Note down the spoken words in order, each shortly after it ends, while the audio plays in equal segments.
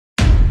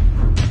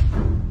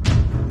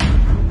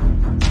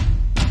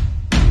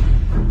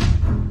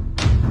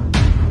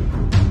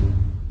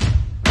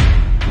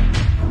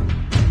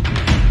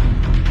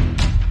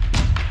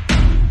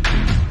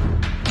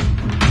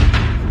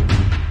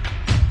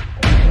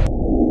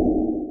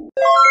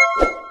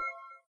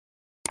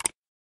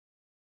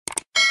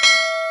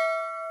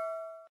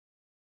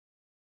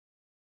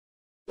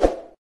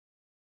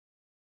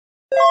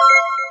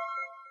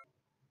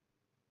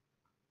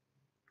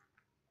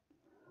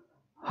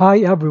Hi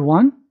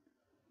everyone.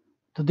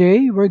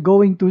 Today we're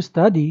going to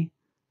study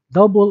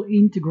double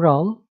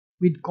integral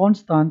with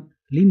constant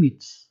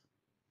limits.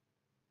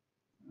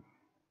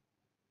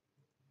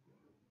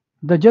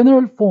 The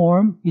general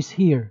form is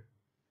here.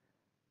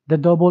 The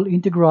double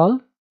integral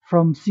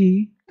from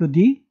C to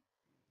D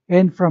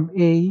and from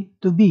A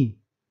to B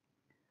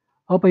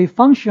of a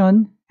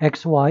function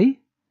xy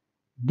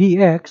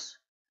dx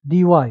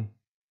dy.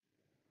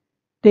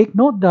 Take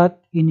note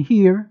that in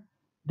here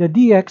the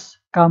dx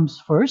comes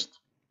first,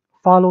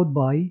 followed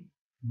by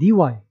dy.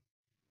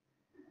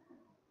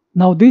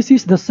 Now this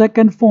is the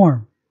second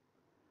form.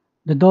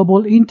 The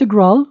double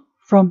integral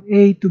from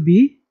a to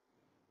b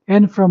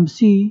and from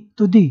c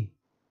to d.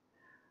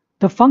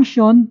 The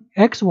function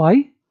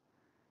xy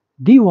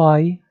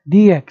dy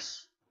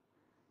dx.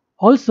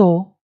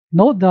 Also,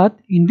 note that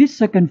in this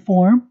second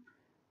form,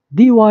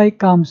 dy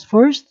comes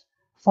first,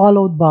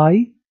 followed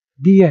by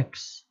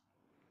dx.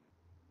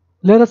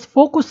 Let us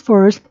focus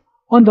first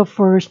on the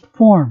first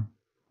form.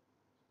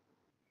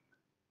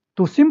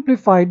 To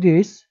simplify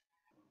this,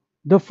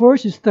 the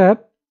first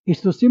step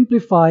is to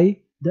simplify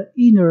the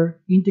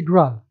inner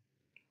integral.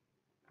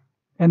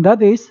 And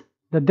that is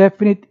the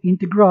definite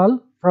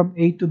integral from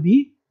a to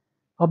b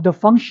of the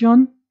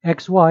function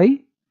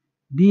xy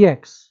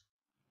dx.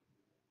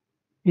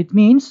 It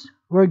means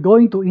we're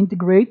going to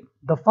integrate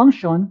the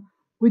function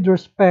with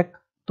respect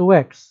to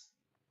x.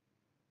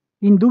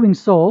 In doing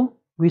so,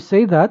 we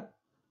say that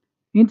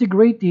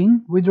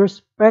integrating with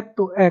respect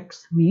to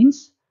x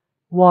means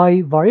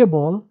y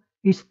variable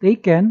is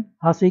taken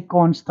as a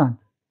constant.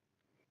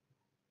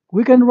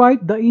 We can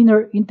write the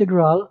inner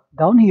integral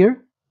down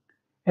here,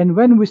 and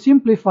when we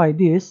simplify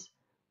this,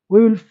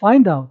 we will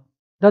find out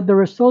that the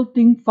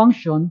resulting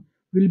function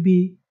will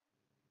be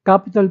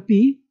capital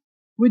P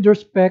with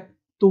respect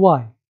to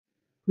y,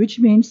 which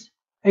means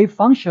a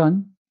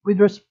function with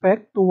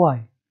respect to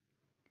y.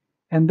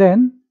 And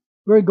then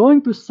we're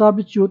going to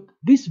substitute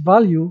this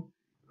value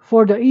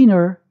for the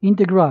inner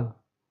integral.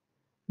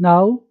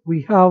 Now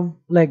we have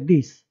like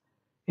this,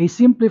 a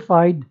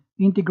simplified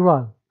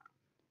integral,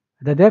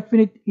 the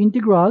definite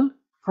integral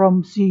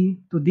from c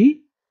to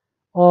d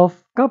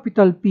of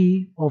capital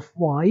P of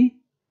y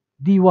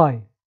dy.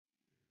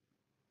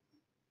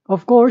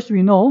 Of course,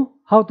 we know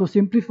how to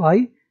simplify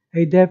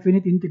a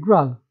definite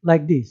integral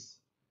like this.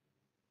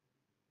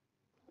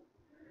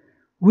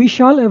 We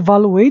shall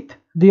evaluate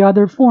the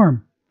other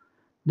form,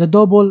 the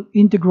double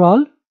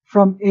integral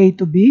from a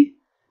to b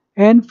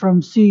and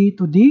from c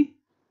to d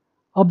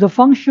of the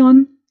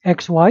function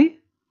xy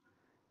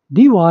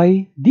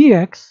dy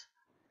dx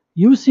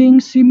using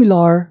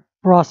similar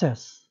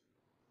process.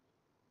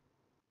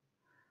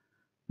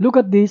 Look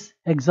at this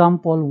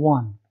example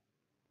 1.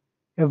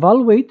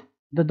 Evaluate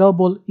the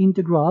double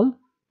integral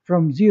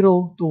from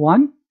 0 to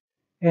 1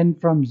 and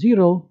from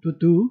 0 to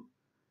 2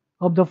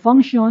 of the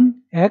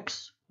function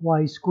x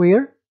y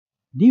square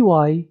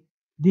dy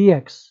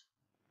dx.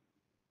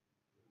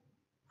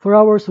 For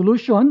our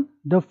solution,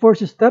 the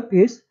first step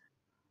is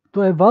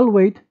to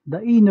evaluate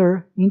the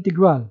inner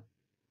integral.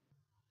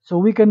 So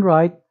we can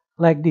write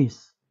like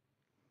this.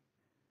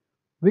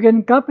 We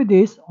can copy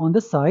this on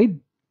the side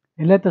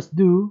and let us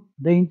do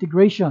the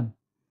integration.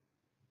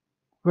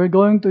 We're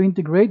going to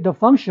integrate the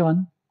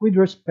function with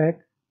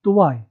respect to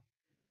y,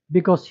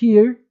 because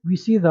here we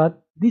see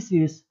that this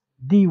is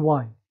dy.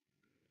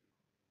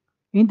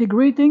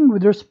 Integrating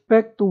with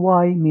respect to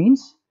y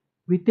means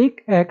we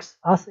take x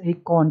as a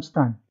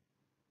constant.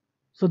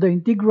 So the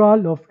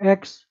integral of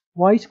x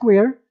y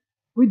squared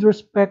with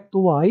respect to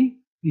y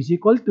is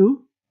equal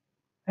to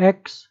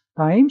x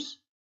times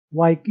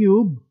y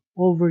cubed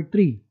over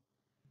 3.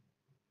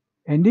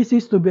 And this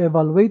is to be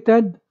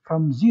evaluated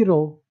from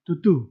 0 to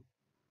 2.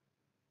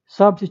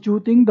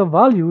 Substituting the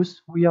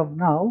values, we have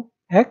now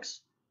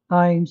x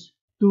times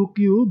 2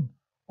 cubed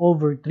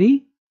over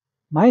 3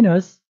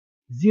 minus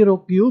 0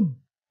 cubed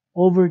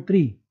over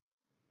 3.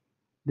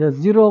 The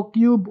 0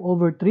 cubed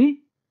over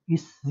 3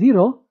 is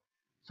 0,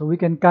 so we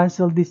can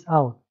cancel this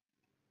out.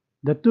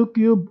 The 2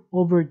 cubed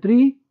over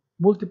 3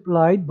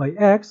 multiplied by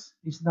x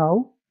is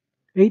now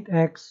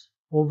 8x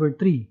over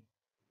 3.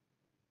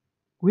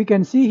 We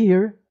can see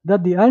here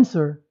that the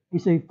answer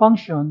is a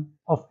function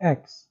of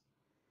x.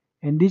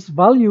 And this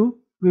value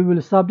we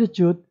will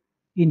substitute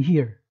in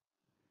here.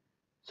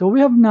 So we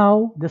have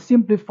now the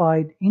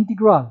simplified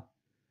integral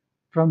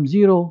from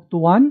 0 to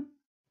 1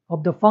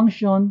 of the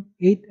function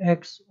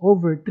 8x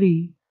over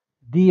 3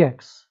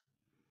 dx.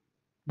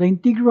 The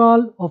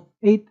integral of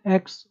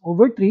 8x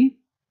over 3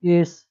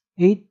 is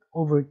 8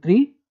 over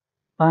 3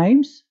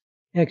 times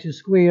x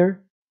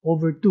squared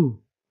over 2.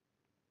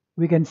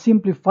 We can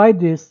simplify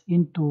this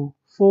into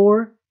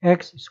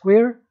 4x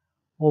squared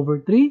over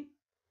 3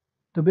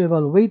 to be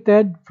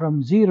evaluated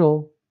from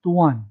 0 to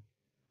 1.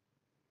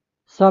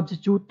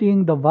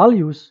 Substituting the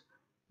values,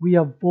 we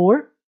have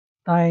 4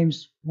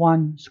 times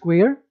 1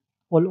 squared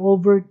all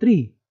over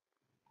 3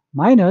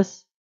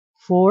 minus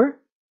 4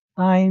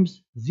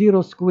 times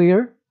 0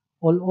 squared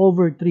all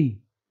over 3.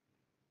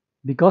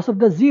 Because of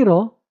the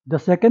 0, the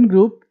second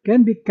group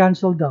can be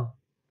cancelled out.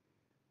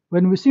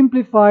 when we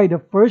simplify the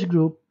first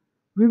group,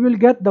 we will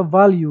get the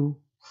value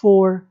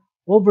 4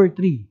 over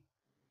 3.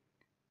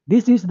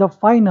 This is the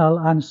final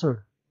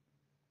answer.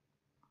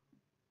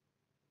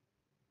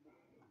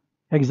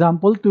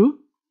 Example 2.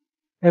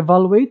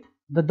 Evaluate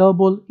the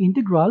double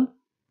integral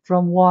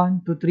from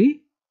 1 to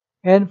 3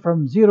 and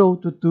from 0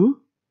 to 2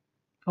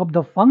 of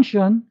the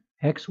function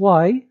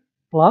xy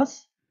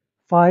plus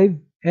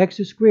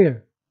 5x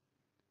squared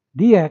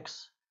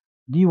dx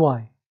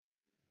dy.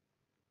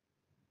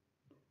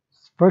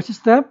 First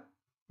step,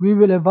 we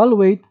will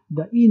evaluate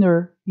the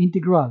inner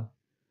integral.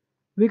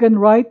 We can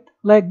write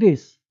like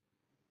this.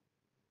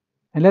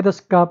 And let us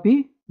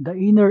copy the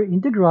inner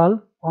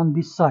integral on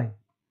this side.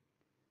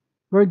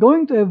 We're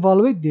going to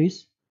evaluate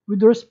this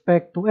with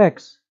respect to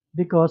x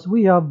because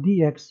we have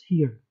dx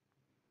here.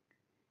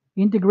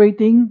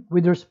 Integrating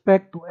with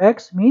respect to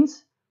x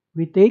means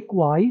we take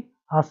y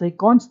as a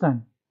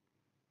constant.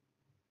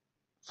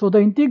 So the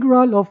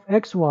integral of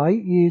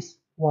xy is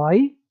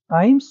y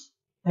times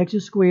x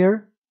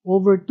squared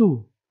over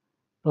 2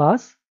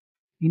 plus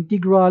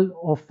integral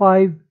of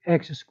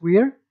 5x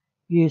squared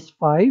is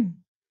 5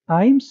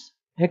 times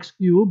x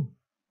cubed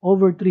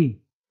over 3.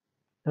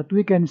 That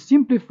we can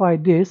simplify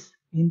this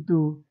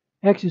into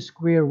x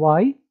squared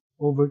y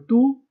over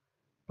 2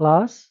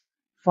 plus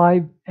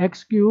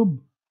 5x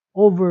cubed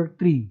over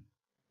 3.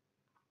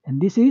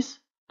 And this is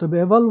to be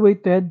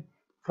evaluated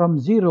from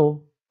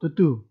 0 to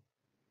 2.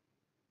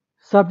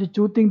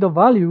 Substituting the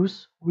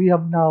values, we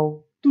have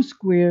now 2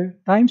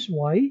 squared times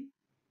y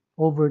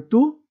over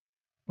 2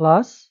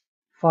 plus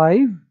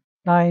 5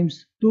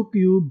 times 2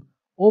 cubed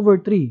over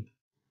 3.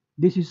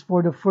 This is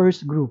for the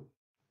first group.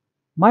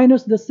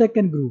 Minus the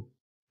second group.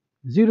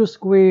 0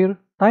 squared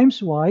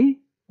times y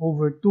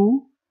over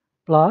 2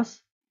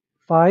 plus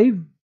 5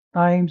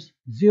 times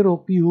 0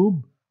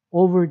 cubed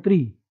over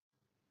 3.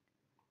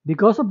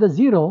 Because of the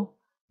 0,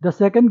 the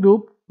second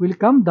group will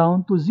come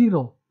down to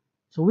 0.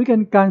 So we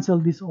can cancel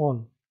this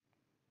all.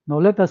 Now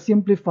let us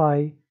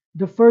simplify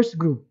the first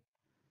group.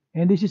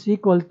 And this is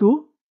equal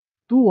to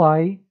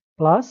 2y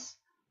plus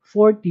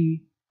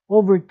 40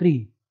 over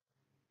 3.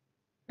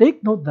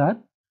 Take note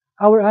that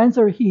our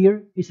answer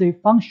here is a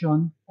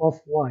function of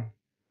y.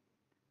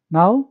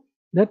 Now,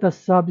 let us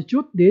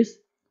substitute this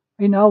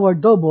in our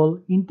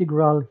double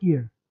integral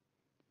here.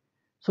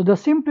 So the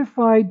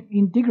simplified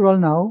integral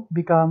now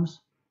becomes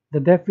the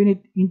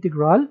definite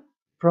integral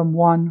from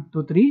 1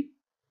 to 3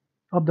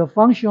 of the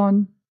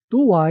function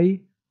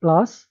 2y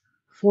plus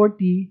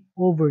 40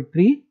 over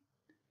 3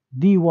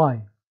 dy.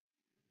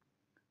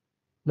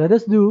 Let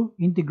us do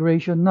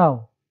integration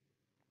now.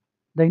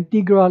 The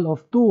integral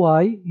of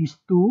 2y is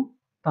 2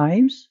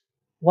 times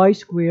y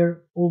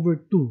squared over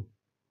 2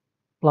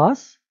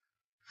 plus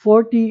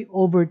 40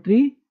 over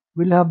 3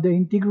 will have the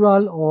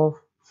integral of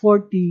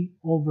 40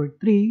 over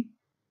 3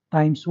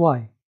 times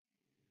y.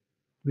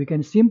 We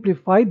can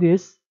simplify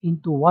this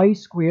into y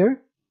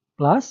squared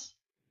plus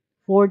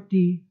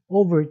 40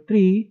 over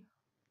 3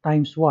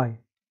 times y.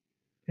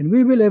 And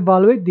we will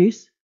evaluate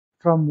this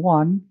from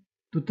 1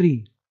 to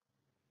 3.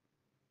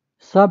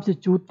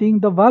 Substituting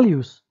the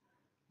values,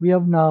 we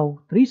have now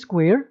 3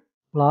 squared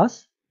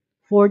plus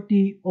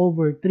 40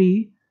 over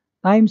 3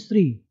 times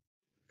 3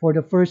 for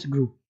the first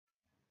group,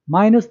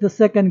 minus the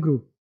second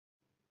group,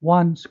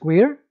 1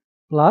 squared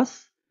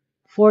plus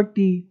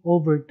 40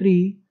 over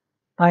 3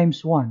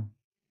 times 1.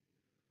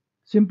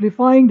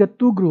 Simplifying the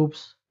two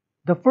groups,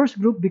 the first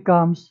group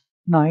becomes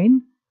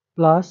 9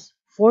 plus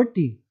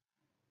 40,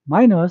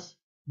 minus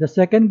the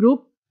second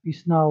group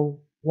is now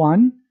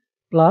 1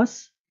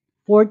 plus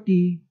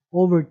 40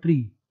 over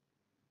 3.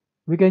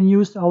 We can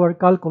use our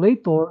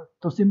calculator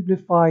to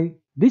simplify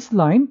this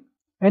line,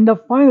 and the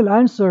final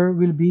answer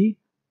will be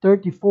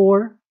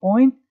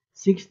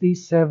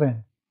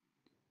 34.67.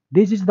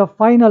 This is the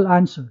final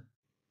answer.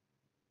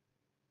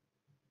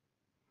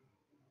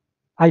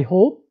 I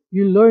hope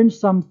you learned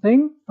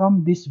something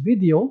from this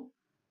video.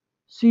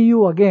 See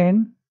you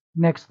again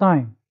next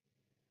time.